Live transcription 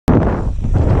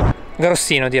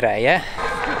grossino direi,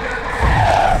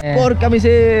 Porca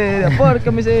miseria,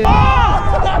 porca miseria.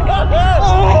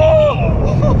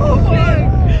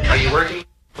 Are you working?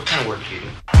 What kind of work do you do?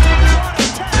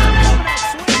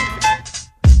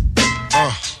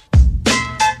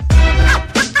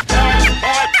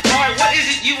 What is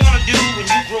it you want to do when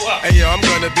you grow up? Hey yo, I'm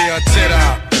gonna be on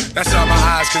TikTok. That's all my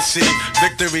eyes can see.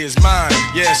 Victory is mine.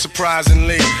 Yeah,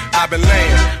 surprisingly, I've been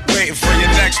laying, waiting for your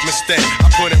next mistake. I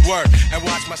put in work and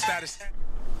watch my status.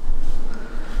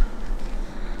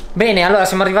 Bene, allora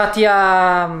siamo arrivati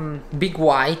a Big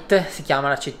White, si chiama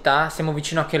la città, siamo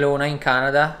vicino a Kelowna in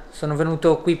Canada. Sono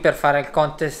venuto qui per fare il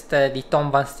contest di Tom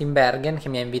Van Steenbergen che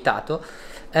mi ha invitato.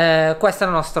 Questo è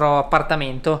il nostro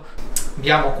appartamento.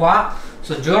 Abbiamo qua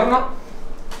soggiorno,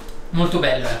 molto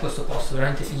bello questo posto,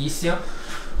 veramente fighissimo.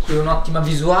 Qui un'ottima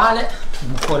visuale,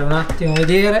 andiamo fuori un attimo a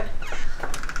vedere.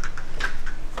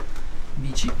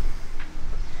 Bici,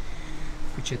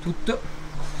 qui c'è tutto.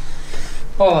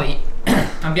 Poi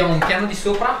abbiamo un piano di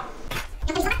sopra,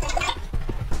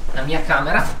 la mia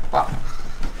camera qua,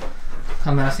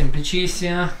 camera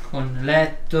semplicissima con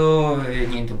letto e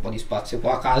niente, un po' di spazio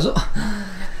qua a caso.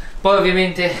 Poi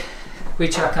ovviamente qui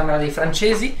c'è la camera dei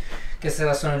francesi che se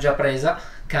la sono già presa,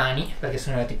 cani, perché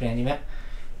sono arrivati prima di me,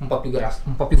 un po'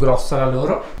 più grossa la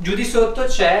loro. Giù di sotto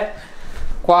c'è,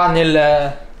 qua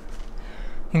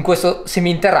in questo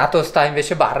seminterrato sta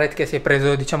invece Barrett, che si è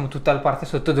preso diciamo tutta la parte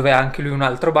sotto, dove ha anche lui un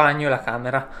altro bagno e la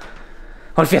camera.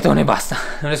 Ho il fiatone e basta,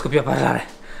 non riesco più a parlare.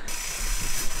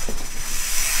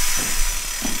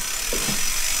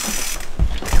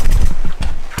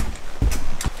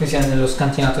 Qui siamo nello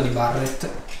scantinato di Barrett,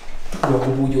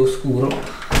 luogo buio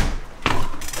oscuro.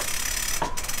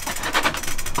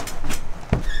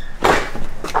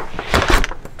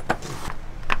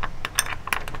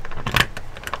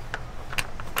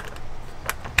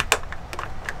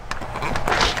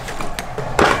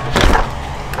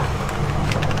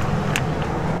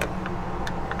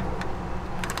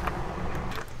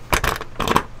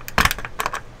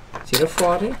 Tiro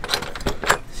fuori,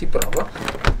 si prova,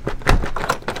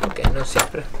 ok, non si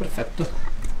apre, perfetto.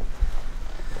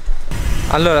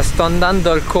 Allora sto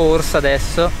andando al course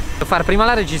adesso, devo fare prima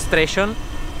la registration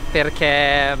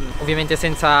perché ovviamente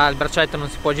senza il braccialetto non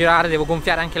si può girare, devo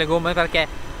gonfiare anche le gomme perché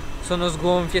sono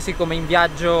sgonfie, siccome in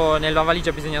viaggio nella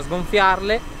valigia bisogna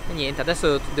sgonfiarle e niente,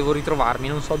 adesso devo ritrovarmi,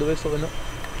 non so dove sono,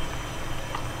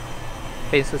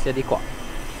 penso sia di qua,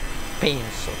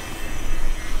 penso.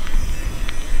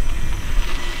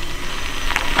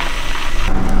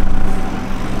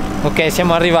 Ok,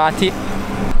 siamo arrivati.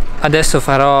 Adesso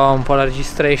farò un po' la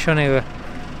registration e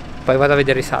poi vado a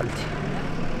vedere i salti.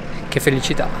 Che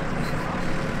felicità.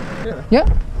 Yeah.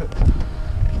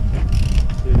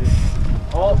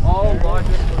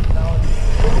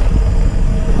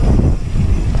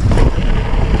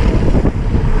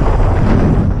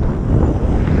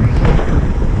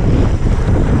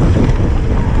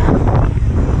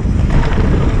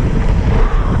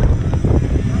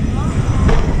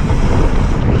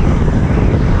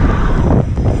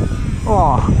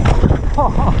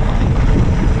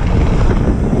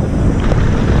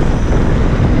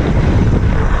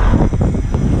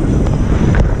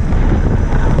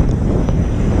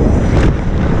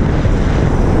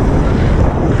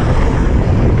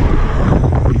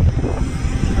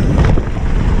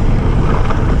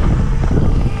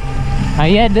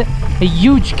 I had a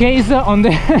huge case on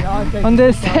the on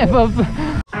the step up.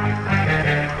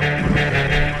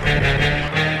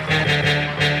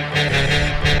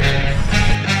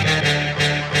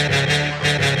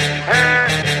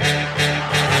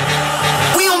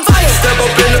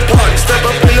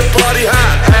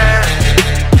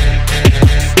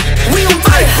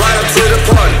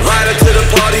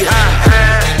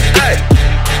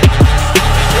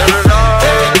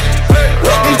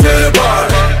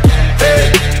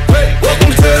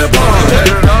 Welcome to the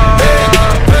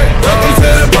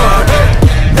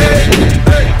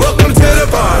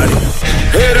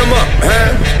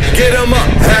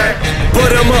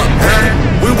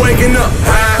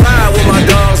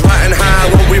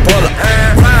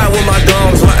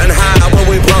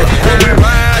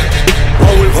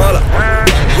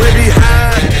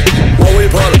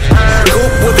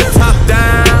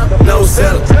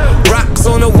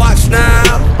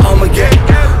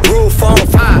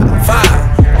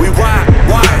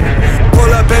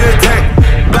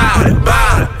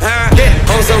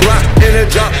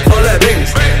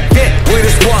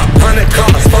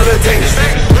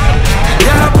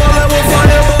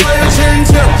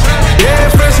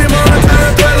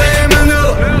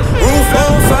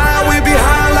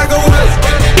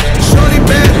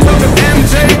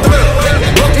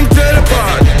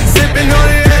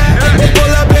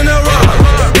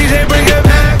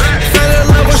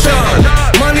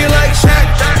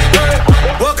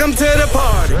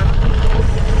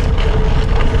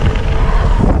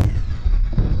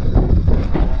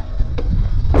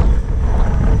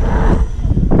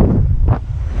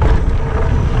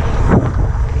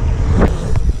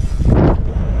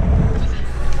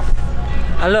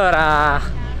Allora,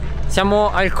 siamo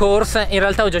al course. In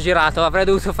realtà ho già girato, avrei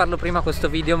dovuto farlo prima questo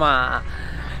video, ma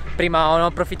prima ho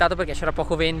approfittato perché c'era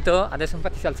poco vento. Adesso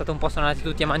infatti si è alzato un po', sono andati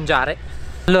tutti a mangiare.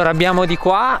 Allora abbiamo di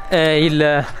qua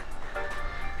il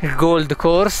gold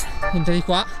course, mentre di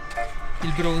qua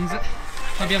il bronze.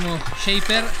 Abbiamo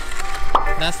Shaper,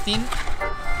 Dustin.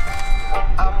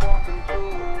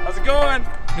 How's it going?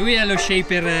 Lui è lo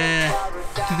Shaper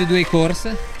tutti e due i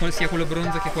course, sia quello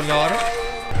bronzo che quello oro.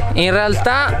 In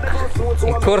realtà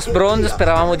il course bronze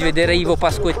speravamo di vedere Ivo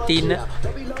Pasquettin,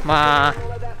 ma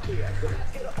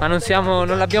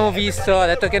non l'abbiamo visto. Ha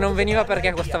detto che non veniva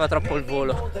perché costava troppo il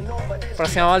volo. La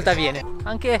prossima volta viene.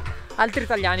 Anche altri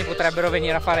italiani potrebbero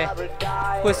venire a fare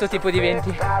questo tipo di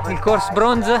eventi. Il course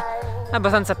bronze è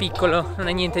abbastanza piccolo, non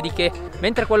è niente di che,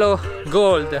 mentre quello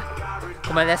gold,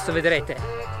 come adesso vedrete,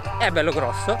 è bello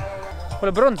grosso.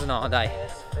 Quello bronze no, dai.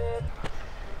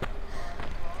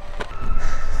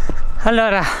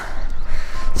 Allora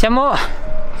siamo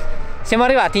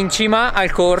arrivati in cima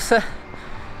al course.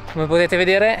 Come potete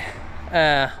vedere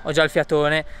ho già il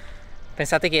fiatone.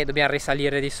 Pensate che dobbiamo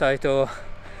risalire di solito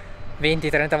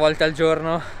 20-30 volte al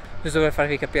giorno, giusto per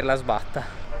farvi capire la sbatta.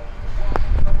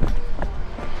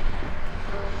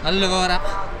 Allora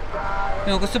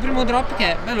abbiamo questo primo drop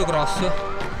che è bello grosso.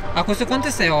 Questo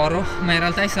contest è oro, ma in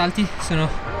realtà i salti sono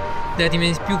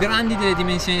più grandi delle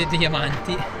dimensioni dei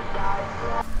diamanti.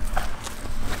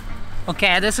 Ok,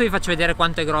 adesso vi faccio vedere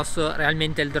quanto è grosso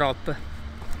realmente il drop.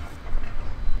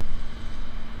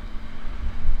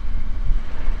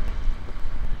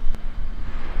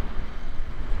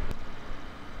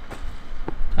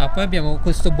 Poi abbiamo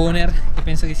questo boner, che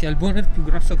penso che sia il boner più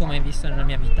grosso che ho mai visto nella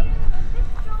mia vita.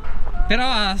 Però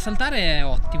a saltare è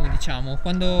ottimo, diciamo.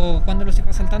 Quando lo si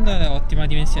fa saltando è ottima la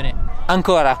dimensione.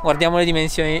 Ancora, guardiamo le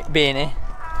dimensioni bene.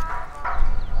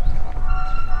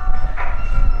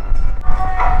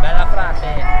 Bella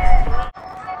frase.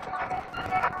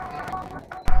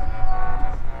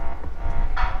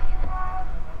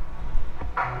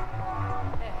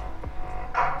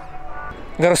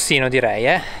 Grossino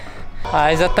direi,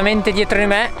 esattamente dietro di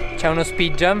me c'è uno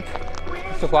speed jump,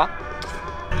 questo qua.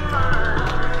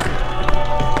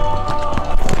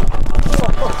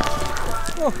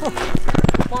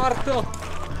 Morto.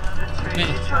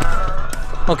 Bene.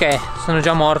 Ok, sono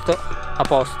già morto. A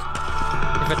posto.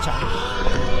 Rifacciamo.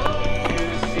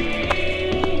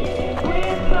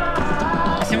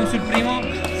 Siamo sul primo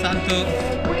salto,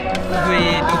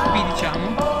 due doppi, diciamo.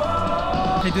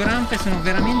 Le due rampe sono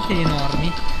veramente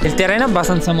enormi. Il terreno è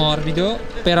abbastanza morbido,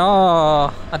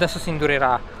 però adesso si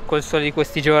indurerà col sole di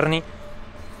questi giorni.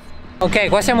 Ok,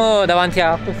 qua siamo davanti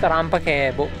a questa rampa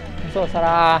che boh, non so,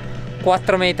 sarà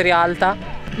 4 metri alta,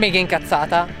 mega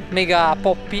incazzata, mega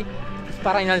poppy,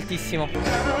 spara in altissimo.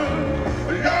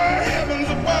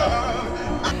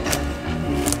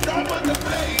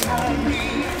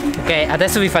 Ok,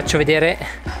 adesso vi faccio vedere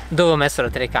dove ho messo la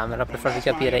telecamera per farvi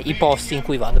capire i posti in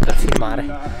cui vado per filmare.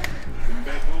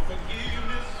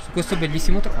 Su questo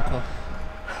bellissimo tronco,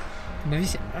 come vi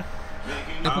sembra?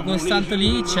 Dopo quel salto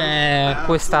lì c'è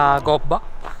questa gobba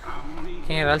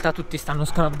che in realtà tutti stanno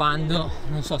scrabbando,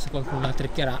 non so se qualcuno la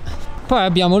treccherà. Poi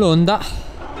abbiamo l'onda,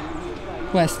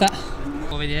 questa,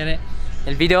 può vedere,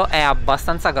 il video è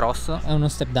abbastanza grosso, è uno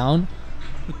step down,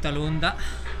 tutta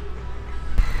l'onda.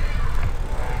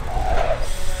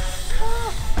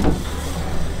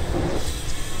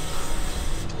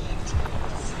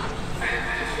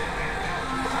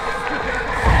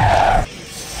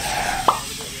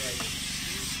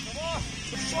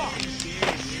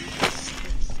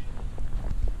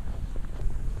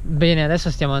 Bene, adesso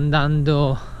stiamo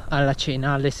andando alla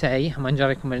cena alle 6 a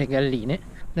mangiare come le galline.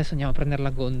 Adesso andiamo a prendere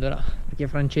la gondola perché i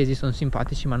francesi sono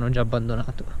simpatici ma hanno già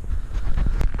abbandonato.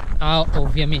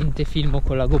 Ovviamente filmo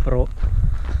con la GoPro,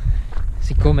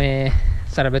 siccome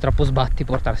sarebbe troppo sbatti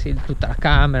portarsi tutta la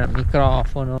camera, il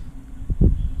microfono.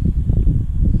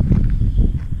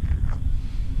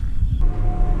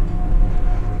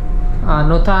 A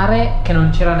notare che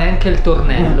non c'era neanche il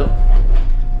tornello.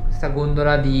 Questa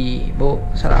gondola di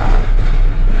sarà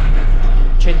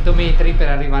 100 metri per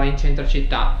arrivare in centro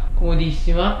città,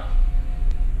 comodissima,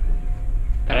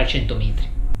 però 100 metri.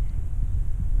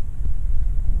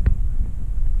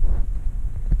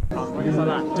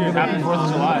 Dude, happy 4th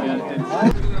of July.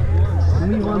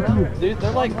 Dude,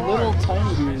 they're like little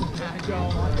tiny dudes.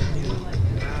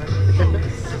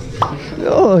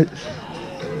 Oh.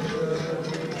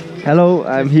 Hello,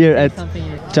 I'm here at.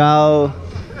 Ciao,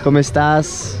 ¿cómo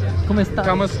estás? Come sta?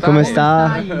 ¿Cómo está?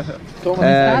 Come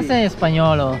estás en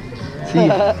español? Sí,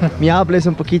 me hables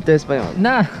un poquito español.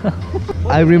 No.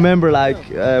 I remember like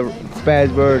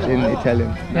bad word in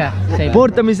Italian. Yeah, say that.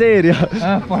 Porca miseria.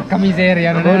 Porca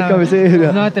miseria. Non Porca miseria.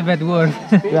 It's not a bad word.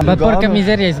 Yeah, But porca Lugano.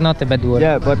 miseria is not a bad word.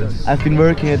 Yeah, but I've been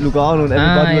working at Lugano and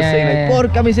everybody was saying like,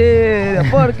 porca miseria,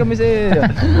 porca miseria.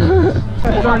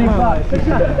 35.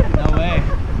 No way.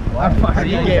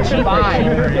 You get 5.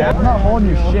 I'm not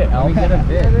holding your shit. I'll get a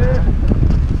bit.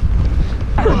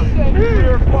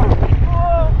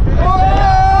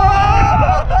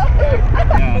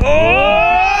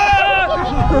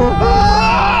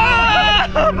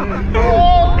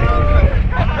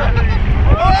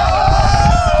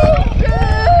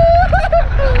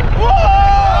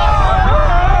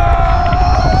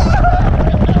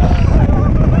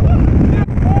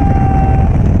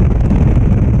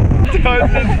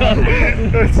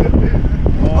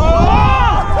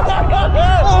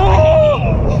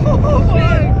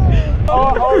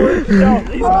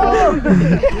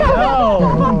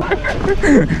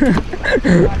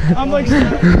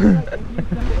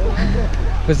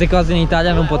 Queste cose in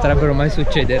Italia non potrebbero mai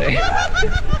succedere.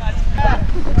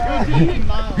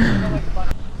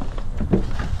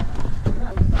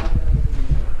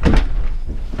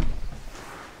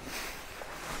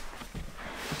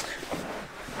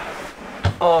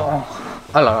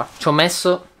 Allora, ci ho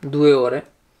messo 2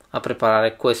 ore a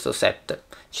preparare questo set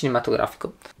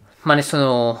cinematografico, ma ne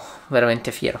sono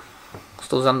veramente fiero.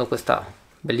 Sto usando questa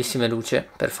bellissima luce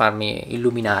per farmi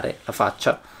illuminare la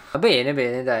faccia. Va bene,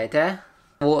 bene, dai, te?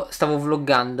 Stavo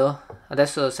vloggando,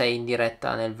 adesso sei in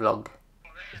diretta nel vlog.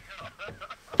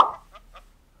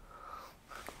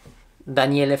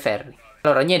 Daniele Ferri.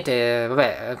 Allora, niente,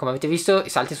 vabbè, come avete visto i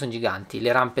salti sono giganti,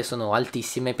 le rampe sono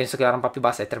altissime, penso che la rampa più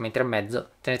bassa è 3,5 metri.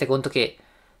 Tenete conto che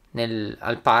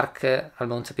al park, al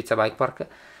Monza Pizza Bike Park,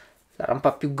 la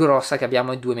rampa più grossa che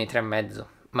abbiamo è 2,5 metri,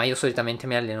 ma io solitamente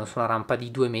mi alleno su una rampa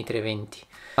di 2,20 metri.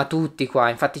 Ma tutti qua,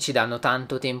 infatti ci danno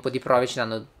tanto tempo di prove, ci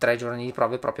danno 3 giorni di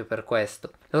prove proprio per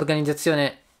questo.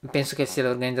 L'organizzazione, penso che sia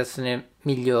l'organizzazione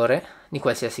migliore di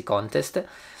qualsiasi contest.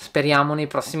 Speriamo nei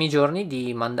prossimi giorni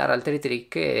di mandare altri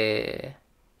trick e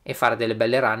fare delle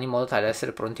belle run in modo tale da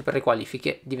essere pronti per le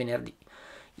qualifiche di venerdì.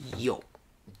 Yo!